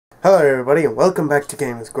Hello everybody and welcome back to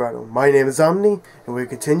Gamers Grotto. My name is Omni and we're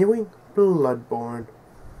continuing Bloodborne.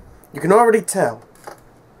 You can already tell.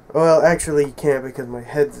 Well, actually you can't because my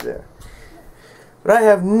head's there. But I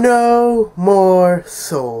have no more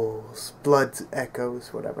souls. Blood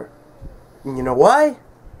echoes, whatever. And you know why?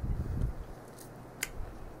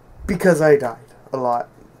 Because I died a lot.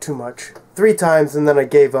 Too much. 3 times and then I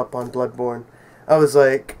gave up on Bloodborne. I was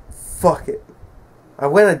like, fuck it. I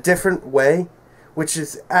went a different way, which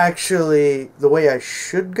is actually the way I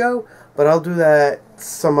should go, but I'll do that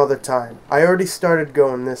some other time. I already started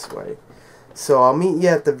going this way, so I'll meet you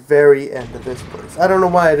at the very end of this place. I don't know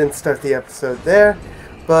why I didn't start the episode there,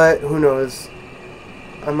 but who knows.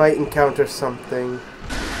 I might encounter something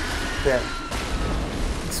there.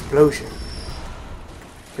 Explosion.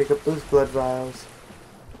 Pick up those blood vials.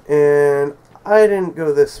 And I didn't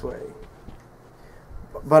go this way,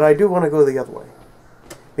 but I do want to go the other way.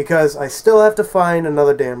 Because I still have to find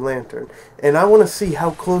another damn lantern. And I want to see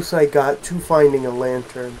how close I got to finding a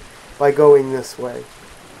lantern by going this way.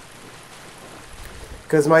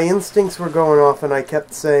 Because my instincts were going off and I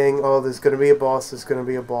kept saying, oh, there's going to be a boss, there's going to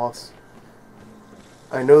be a boss.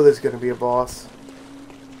 I know there's going to be a boss.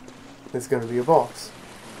 There's going to be a boss.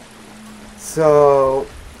 So,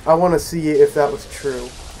 I want to see if that was true.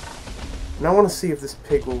 And I want to see if this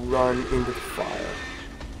pig will run into the fire.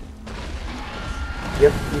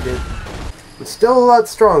 Yep, he did. I'm still a lot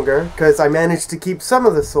stronger, because I managed to keep some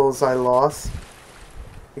of the souls I lost.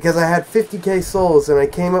 Because I had 50k souls, and I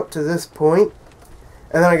came up to this point,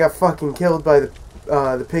 and then I got fucking killed by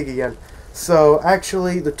the pig again. So,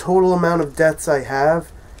 actually, the total amount of deaths I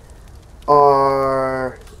have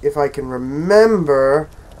are, if I can remember,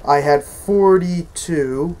 I had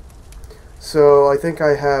 42. So, I think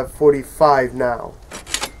I have 45 now.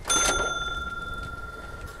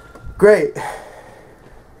 Great.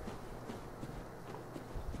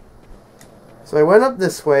 So I went up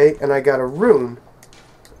this way, and I got a rune.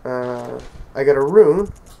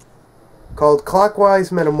 Called Clockwise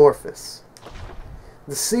Metamorphosis.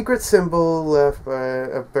 The secret symbol left by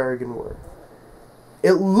a Bergenworth.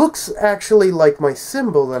 It looks actually like my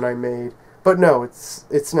symbol that I made, but no,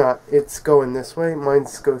 it's not. It's going this way. Mine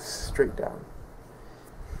goes straight down.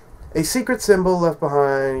 A secret symbol left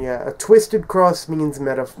behind. Yeah, a twisted cross means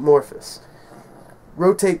metamorphosis.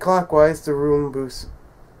 Rotate clockwise. The rune boosts.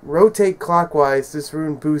 Rotate clockwise, this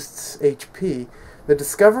rune boosts HP. The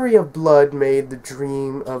discovery of blood made the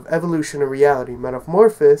dream of evolution a reality.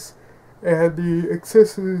 Metamorphosis and the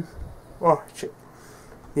excessive... Oh, shit.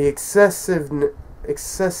 The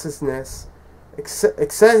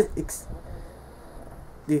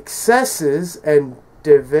the excesses and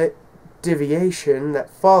deviation that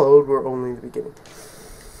followed were only the beginning.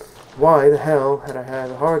 Why the hell had I had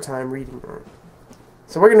a hard time reading that?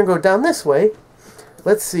 So we're going to go down this way.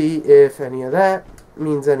 Let's see if any of that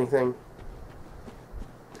means anything.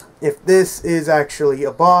 If this is actually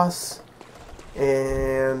a boss,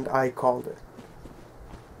 and I called it.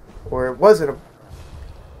 Or it wasn't a...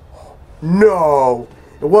 No!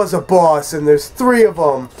 It was a boss, and there's 3 of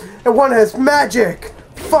them! And one has magic!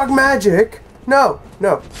 Fuck magic! No!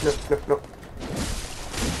 No! No! No! No!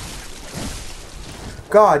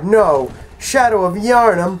 God, no! Shadow of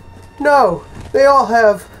Yarnum! No! They all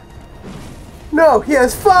have... No, he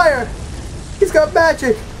has fire! He's got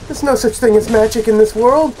magic! There's no such thing as magic in this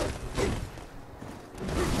world!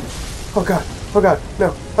 Oh god,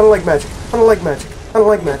 no. I don't like magic. I don't like magic. I don't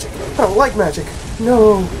like magic. I don't like magic.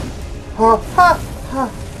 No! Ha, ha, ha!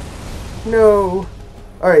 No!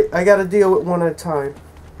 Alright, I gotta deal with one at a time.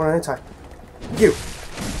 One at a time. You!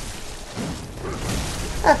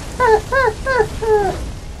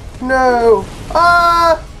 No!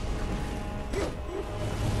 Ah!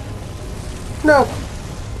 No!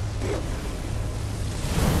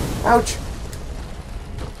 Ouch!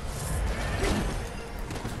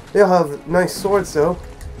 They all have nice swords, though.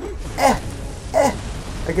 I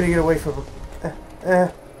gotta get away from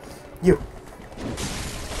them. You!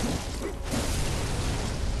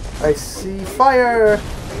 I see fire!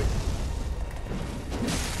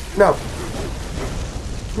 No!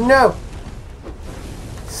 No!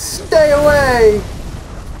 Stay away!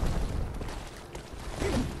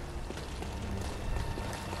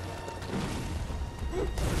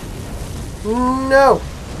 No!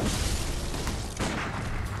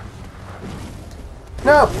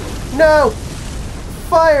 No! No!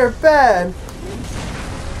 Fire bad!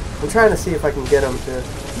 I'm trying to see if I can get him to...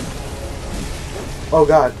 Oh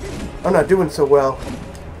god. I'm not doing so well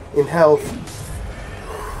in health.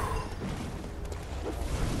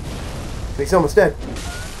 He's almost dead.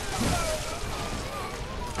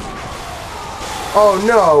 Oh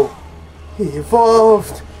no! He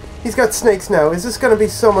evolved! He's got snakes now. Is this gonna be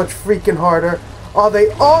so much freaking harder? Oh, they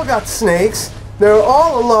all got snakes. They're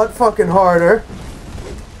all a lot fucking harder.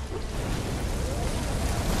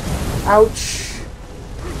 Ouch.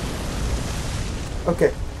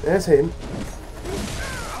 Okay, there's him.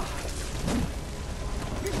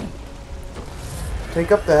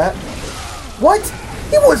 Take up that. What?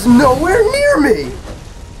 He was nowhere near me!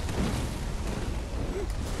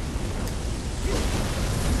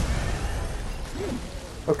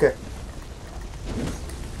 Okay.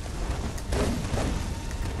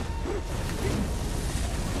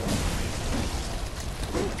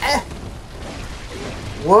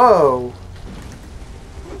 Whoa.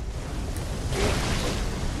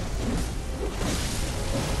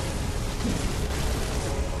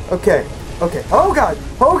 Okay. Okay. Oh god!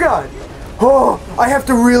 Oh god! Oh, I have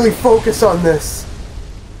to really focus on this.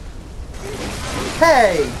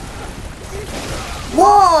 Hey!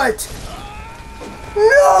 What?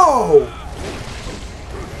 No!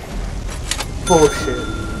 Bullshit.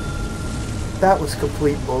 That was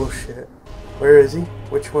complete bullshit. Where is he?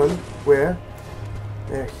 Which one? Where?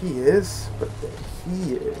 There he is. But there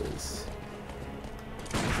he is.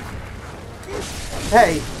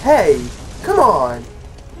 Hey! Hey! Come on!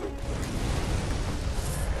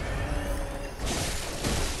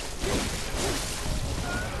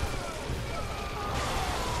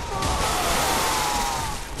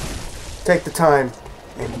 Take the time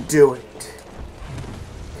and do it.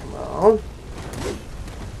 Come on.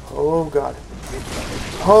 Oh god.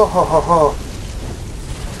 Ho ho ho ho.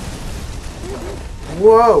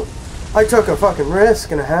 Whoa! I took a fucking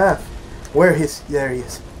risk and a half. There he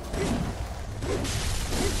is.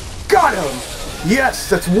 Got him! Yes,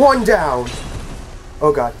 that's one down.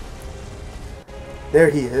 Oh god.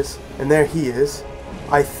 There he is. And there he is.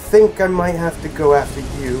 I think I might have to go after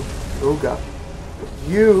you. Oh god.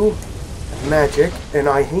 You... magic, and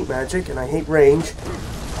I hate magic, and I hate range.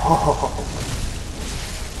 Oh.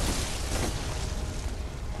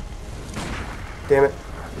 Damn it.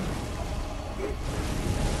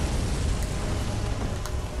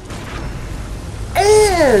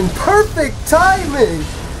 And perfect timing!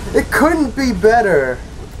 It couldn't be better.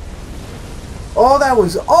 Oh, that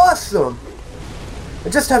was awesome! I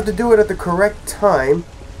just have to do it at the correct time.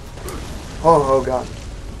 Oh god.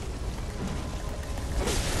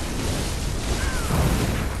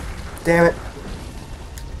 Damn it.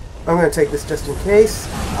 I'm gonna take this just in case.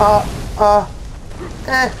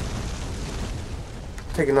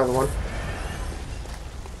 Take another one.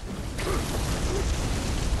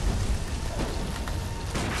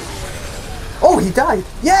 Oh, he died!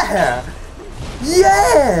 Yeah!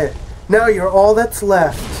 Yeah! Now you're all that's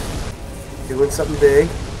left. Doing something big.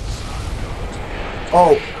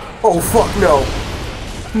 Oh. Oh, fuck no.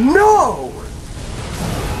 No!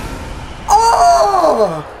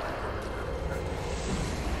 Oh!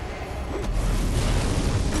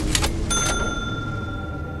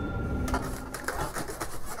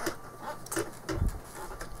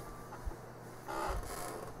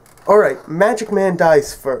 Alright, Magic Man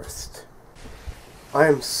dies first. I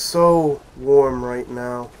am so warm right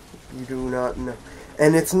now. You do not know.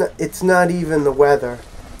 And it's not even the weather.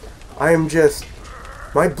 I am just...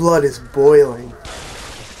 my blood is boiling.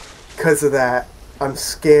 Because of that. I'm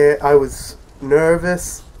scared. I was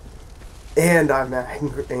nervous. And I'm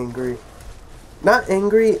angry. Not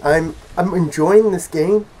angry. I'm enjoying this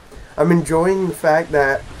game. I'm enjoying the fact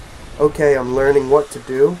that, okay, I'm learning what to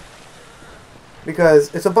do.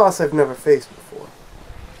 Because it's a boss I've never faced before.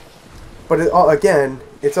 But again,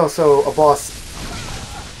 it's also a boss...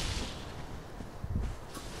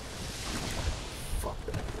 fuck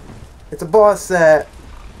that. It's a boss that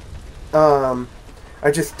I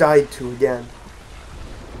just died to again.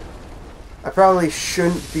 I probably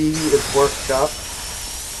shouldn't be as worked up.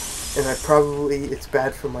 And it's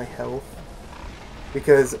bad for my health.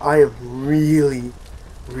 Because I am really,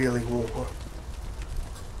 really warm.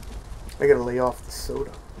 I gotta lay off the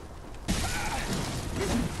soda.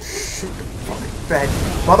 Shoot the fucking bad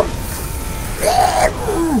mother...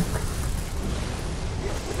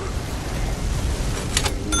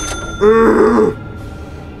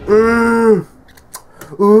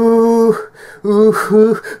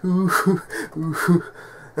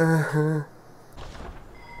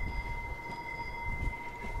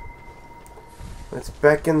 Let's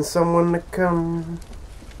beckon someone to come.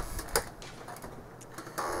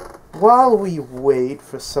 While we wait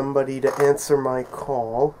for somebody to answer my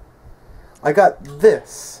call, I got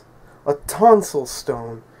this. A tonsil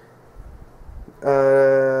stone.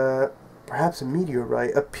 Perhaps a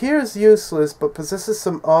meteorite. Appears useless, but possesses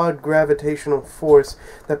some odd gravitational force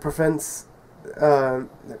that prevents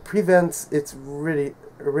its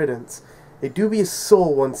riddance. A dubious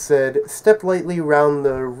soul once said, "Step lightly round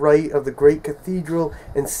the right of the great cathedral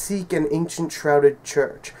and seek an ancient shrouded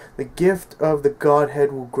church. The gift of the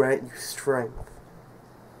Godhead will grant you strength."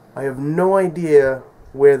 I have no idea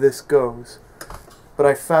where this goes, but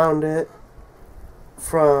I found it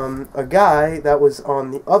from a guy that was on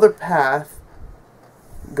the other path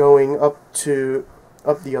going up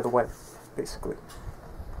the other way, basically.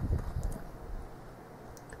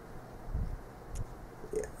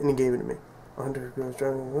 Yeah, and he gave it to me. 100 goes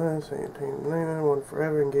driving the west, saying, "Take the name, one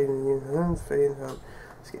forever, engaging in the hands, fade out."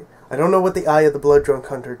 I don't know what the Eye of the Blood Drunk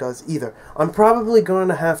Hunter does either. I'm probably going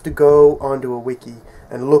to have to go onto a wiki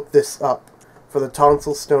and look this up for the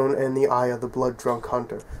Tonsil Stone and the Eye of the Blood Drunk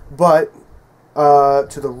Hunter. But,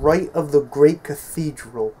 to the right of the Great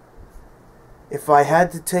Cathedral, if I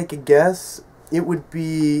had to take a guess, it would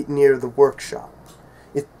be near the workshop.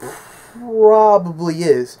 It probably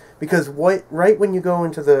is, because right when you go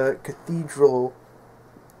into the cathedral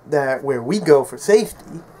where we go for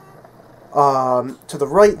safety, to the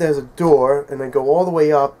right there's a door, and I go all the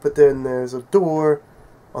way up, but then there's a door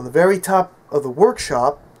on the very top of the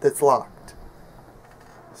workshop that's locked.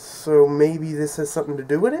 So maybe this has something to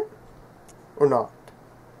do with it? Or not?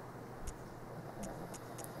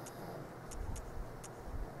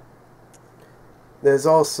 There's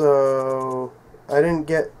also... I didn't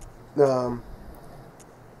get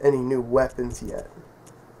any new weapons yet.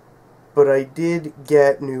 But I did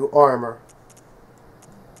get new armor.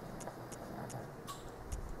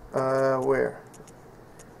 Where?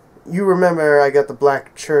 You remember I got the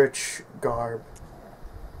Black Church garb.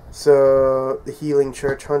 So, the Healing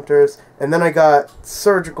Church Hunters. And then I got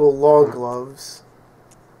surgical long gloves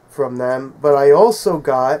from them. But I also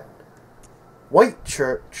got White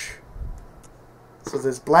Church. So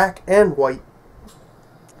there's black and white.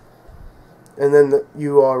 And then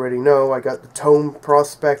you already know I got the Tome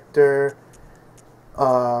Prospector,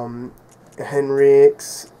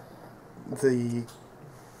 Henrix, the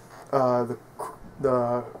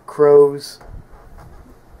Crows,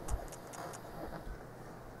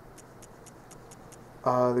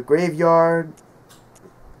 the Graveyard,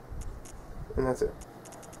 and that's it.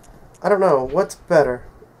 I don't know what's better.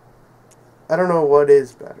 I don't know what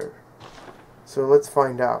is better. So let's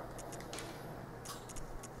find out.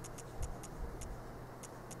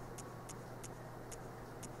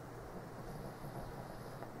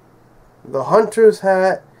 The Hunter's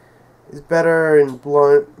hat is better in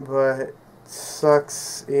blunt, but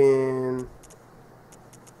sucks in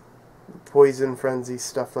poison, frenzy,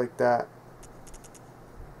 stuff like that.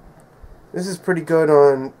 This is pretty good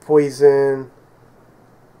on poison,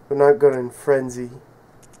 but not good in frenzy.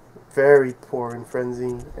 Very poor in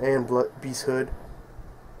frenzy and beast hood.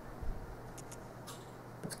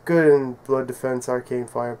 It's good in blood defense, arcane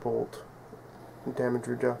firebolt, and damage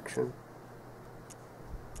reduction.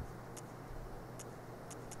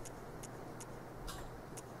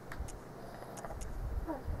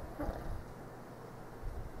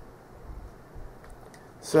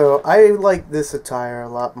 So I like this attire a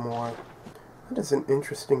lot more. That is an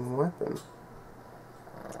interesting weapon.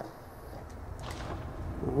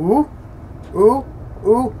 Ooh, ooh,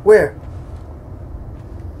 ooh, where?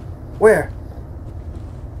 Where?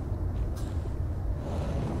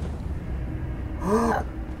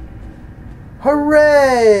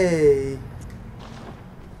 Hooray!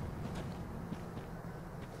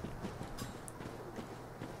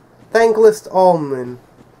 Thankless Almond.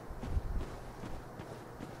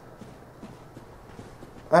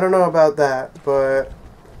 I don't know about that, but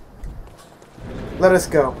let us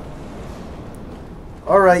go.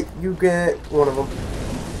 Alright, you get one of them.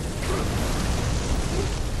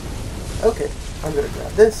 Okay, I'm gonna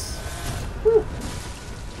grab this. Whew.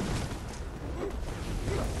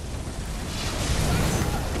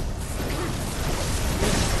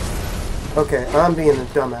 Okay, I'm being a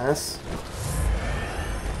dumbass.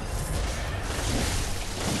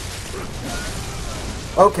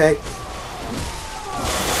 Okay.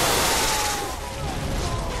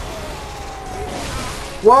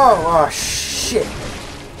 Whoa! Oh, shit!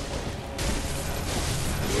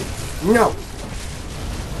 No!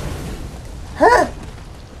 Huh?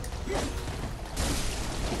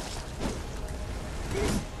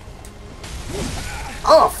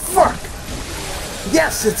 Oh, fuck!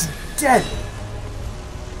 Yes, it's dead!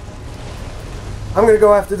 I'm gonna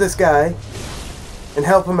go after this guy and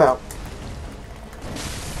help him out.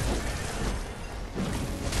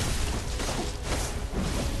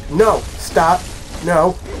 No! Stop!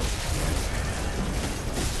 No!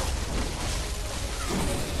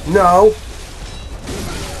 No!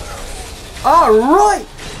 Alright!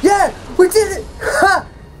 Yeah! We did it! Ha!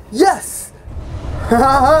 Yes!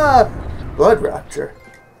 ha! Blood Rapture.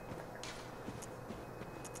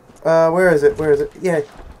 Where is it? Where is it? Yeah.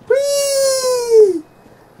 Whee!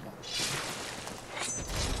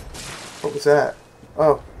 What was that?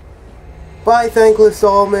 Oh. Bye, thankless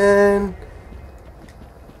almond.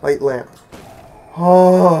 Light lamp.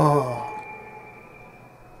 Oh.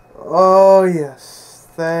 Oh, yes.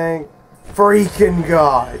 Thank freaking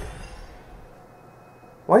God.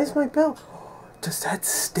 Why is my bell? Does that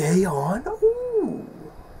stay on? Ooh.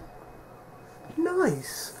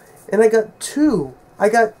 Nice. And I got two. I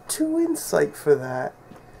got 2 insight for that.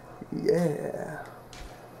 Yeah.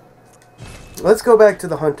 Let's go back to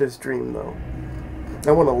the Hunter's Dream, though.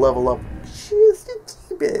 I want to level up just a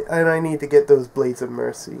teeny bit. And I need to get those Blades of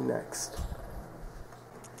Mercy next.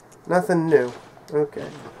 Nothing new. Okay.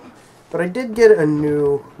 But I did get a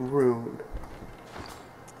new rune.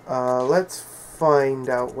 Let's find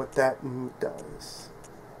out what that does.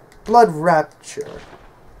 Blood Rapture.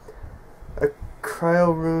 A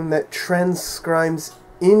cryo rune that transcribes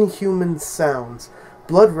inhuman sounds.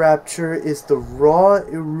 Blood Rapture is the raw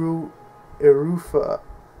erofa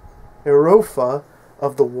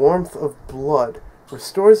of the warmth of blood.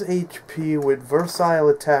 Restores HP with versatile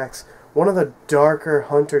attacks, one of the darker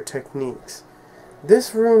hunter techniques.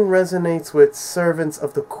 This rune resonates with servants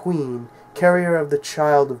of the Queen, carrier of the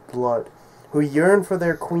child of blood, who yearn for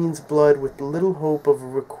their queen's blood with little hope of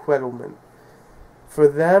requitement. For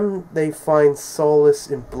them, they find solace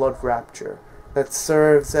in Blood Rapture, that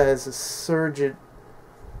serves as a surrogate,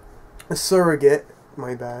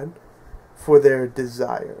 for their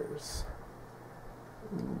desires.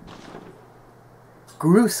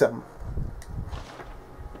 Gruesome.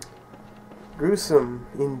 Gruesome,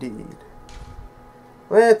 indeed.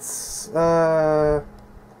 Let's,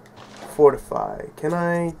 fortify. Can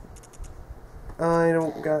I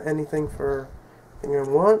don't got anything for thing I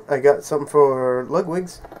want. I got something for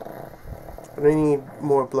Ludwig's. But I need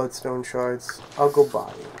more bloodstone shards. I'll go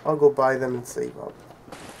buy them and save up.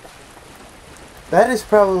 That is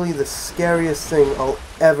probably the scariest thing I'll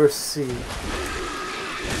ever see.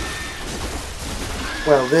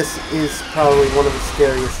 Well, this is probably one of the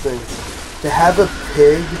scariest things. To have a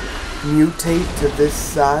pig mutate to this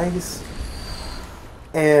size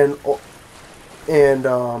and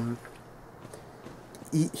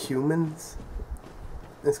eat humans.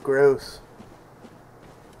 It's gross.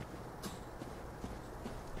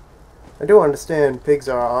 I do understand pigs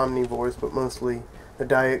are omnivores, but mostly the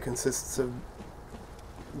diet consists of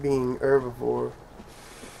being herbivore.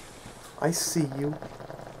 I see you.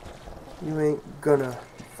 You ain't gonna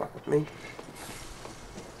fuck with me.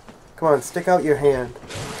 Come on, stick out your hand.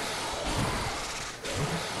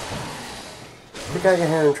 Stick out your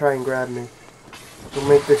hand and try and grab me. It'll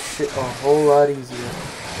make this shit a whole lot easier.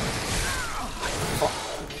 Fuck.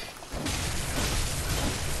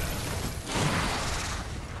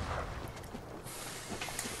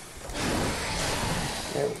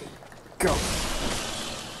 There we go.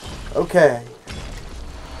 Okay.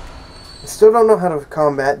 I still don't know how to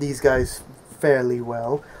combat these guys fairly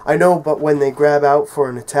well. I know, but when they grab out for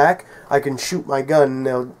an attack, I can shoot my gun and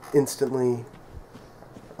they'll instantly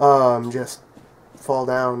just fall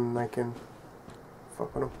down and I can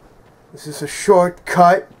fuck with them. This is a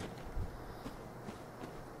shortcut.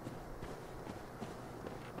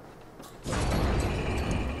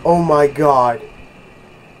 Oh my god.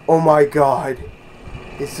 Oh my god.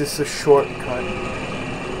 Is this a shortcut?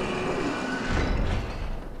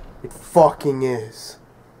 It fucking is.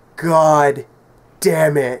 God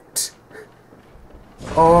damn it.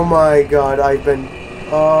 Oh my god, I've been...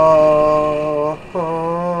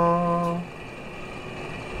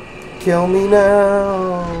 Kill me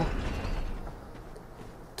now.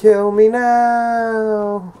 Kill me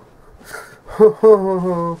now.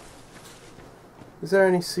 Is there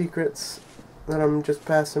any secrets that I'm just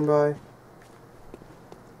passing by?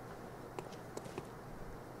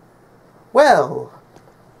 Well,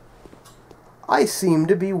 I seem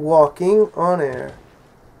to be walking on air.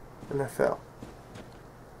 And I fell.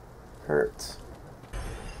 Hurts.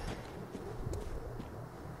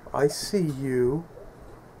 I see you.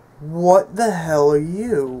 What the hell are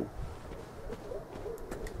you?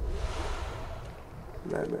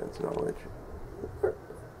 Madman's knowledge. What the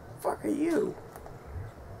fuck are you?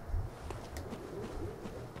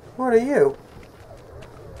 What are you?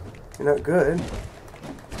 You're not good.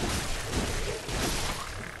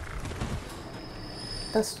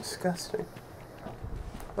 That's disgusting.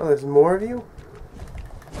 Oh, there's more of you?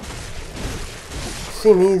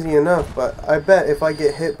 Seem easy enough, but I bet if I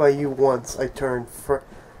get hit by you once, I turn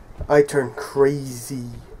crazy.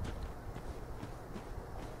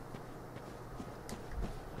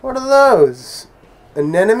 What are those?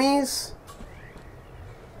 anemones.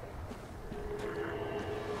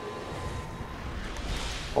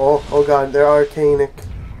 Oh god, they're arcanic.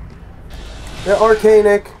 They're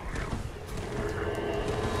arcanic.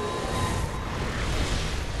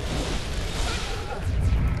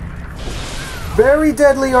 Very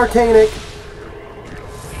deadly arcanic.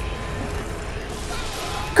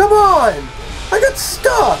 Come on! I got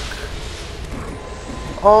stuck!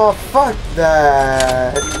 Oh, fuck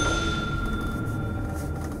that.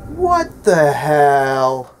 What the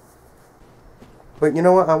hell? But you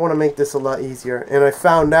know what? I want to make this a lot easier. And I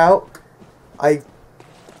found out... I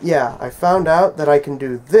found out that I can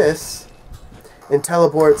do this and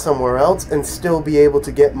teleport somewhere else and still be able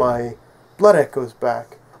to get my blood echoes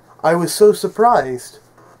back. I was so surprised.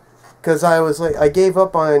 Because I was like... I gave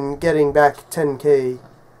up on getting back 10k...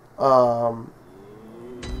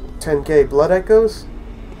 10k blood echoes.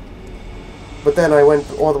 But then I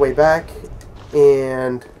went all the way back,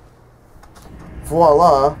 and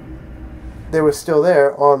voila, they were still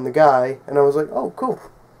there on the guy, and I was like, oh, cool.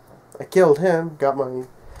 I killed him, got my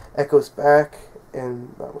echoes back,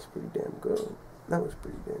 and that was pretty damn good. That was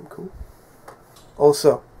pretty damn cool.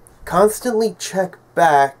 Also, constantly check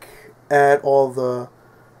back at all the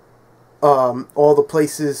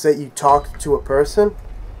places that you talked to a person.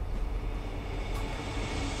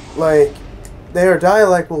 Like, their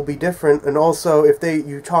dialect will be different, and also if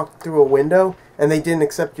you talked through a window and they didn't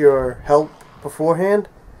accept your help beforehand,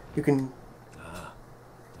 you can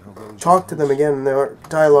talk to them again and their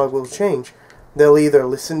dialogue will change. They'll either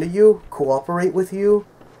listen to you, cooperate with you,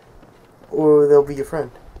 or they'll be your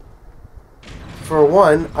friend. For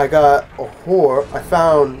one, I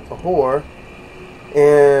found a whore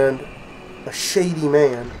and a shady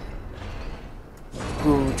man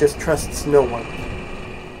who just trusts no one.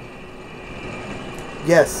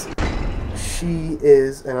 Yes, she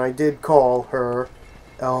is, and I did call her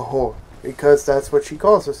a whore, because that's what she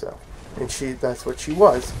calls herself, and that's what she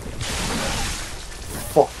was.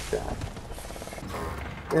 Fuck that.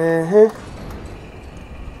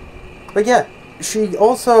 But yeah, she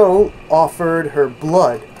also offered her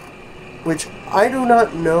blood, which I do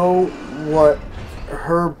not know what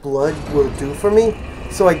her blood will do for me,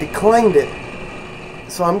 so I declined it.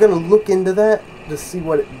 So I'm gonna look into that to see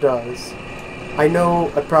what it does. I know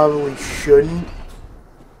I probably shouldn't,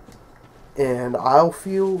 and I'll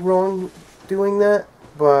feel wrong doing that,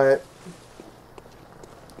 but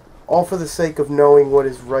all for the sake of knowing what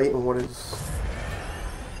is right and what is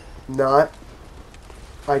not,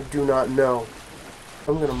 I do not know.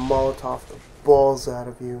 I'm gonna Molotov the balls out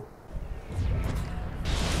of you.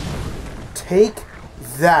 Take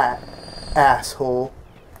that, asshole.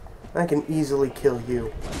 I can easily kill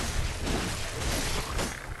you.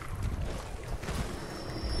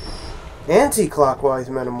 Anti-clockwise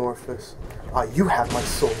metamorphosis. Ah, you have my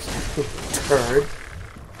souls, you turd.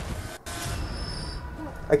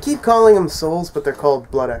 I keep calling them souls, but they're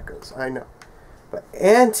called blood echoes. I know. But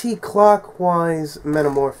anti-clockwise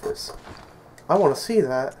metamorphosis. I want to see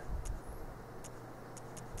that.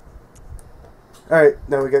 Alright,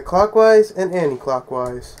 now we got clockwise and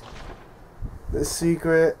anti-clockwise. The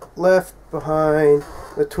secret left behind.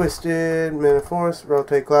 The twisted metamorphosis.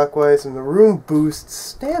 Rotate clockwise, and the room boosts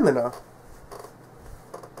stamina.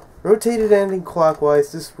 Rotated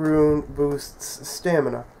anti-clockwise, this rune boosts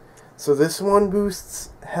stamina. So this one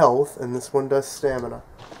boosts health, and this one does stamina.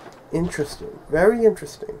 Interesting. Very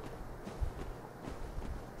interesting.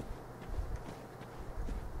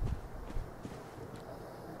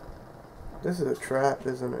 This is a trap,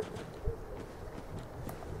 isn't it?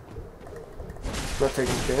 Not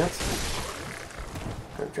taking a chance.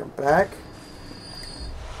 Gonna jump back.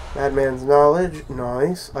 Madman's knowledge.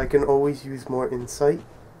 Nice. I can always use more insight.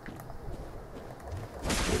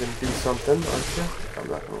 You're gonna do something, aren't you? I'm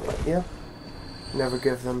not gonna let you. Never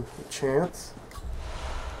give them a chance.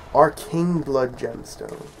 Arcane blood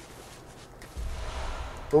gemstone.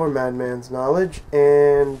 More Madman's knowledge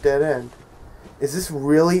and dead end. Is this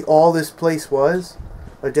really all this place was?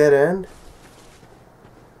 A dead end?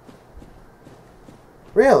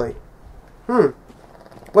 Really?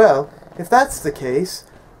 Well, if that's the case,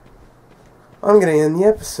 I'm gonna end the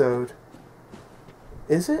episode.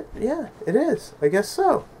 Is it? Yeah, it is. I guess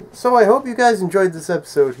so. So I hope you guys enjoyed this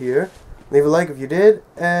episode here. Leave a like if you did,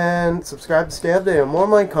 and subscribe to stay updated on more of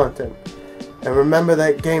my content. And remember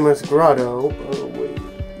that Gamer's Grotto... Oh, wait.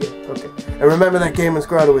 Yeah, okay. And remember that Gamer's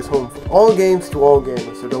Grotto is home for all games to all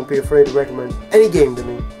gamers, so don't be afraid to recommend any game to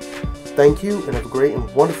me. Thank you, and have a great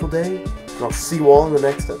and wonderful day, and I'll see you all in the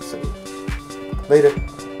next episode. Later.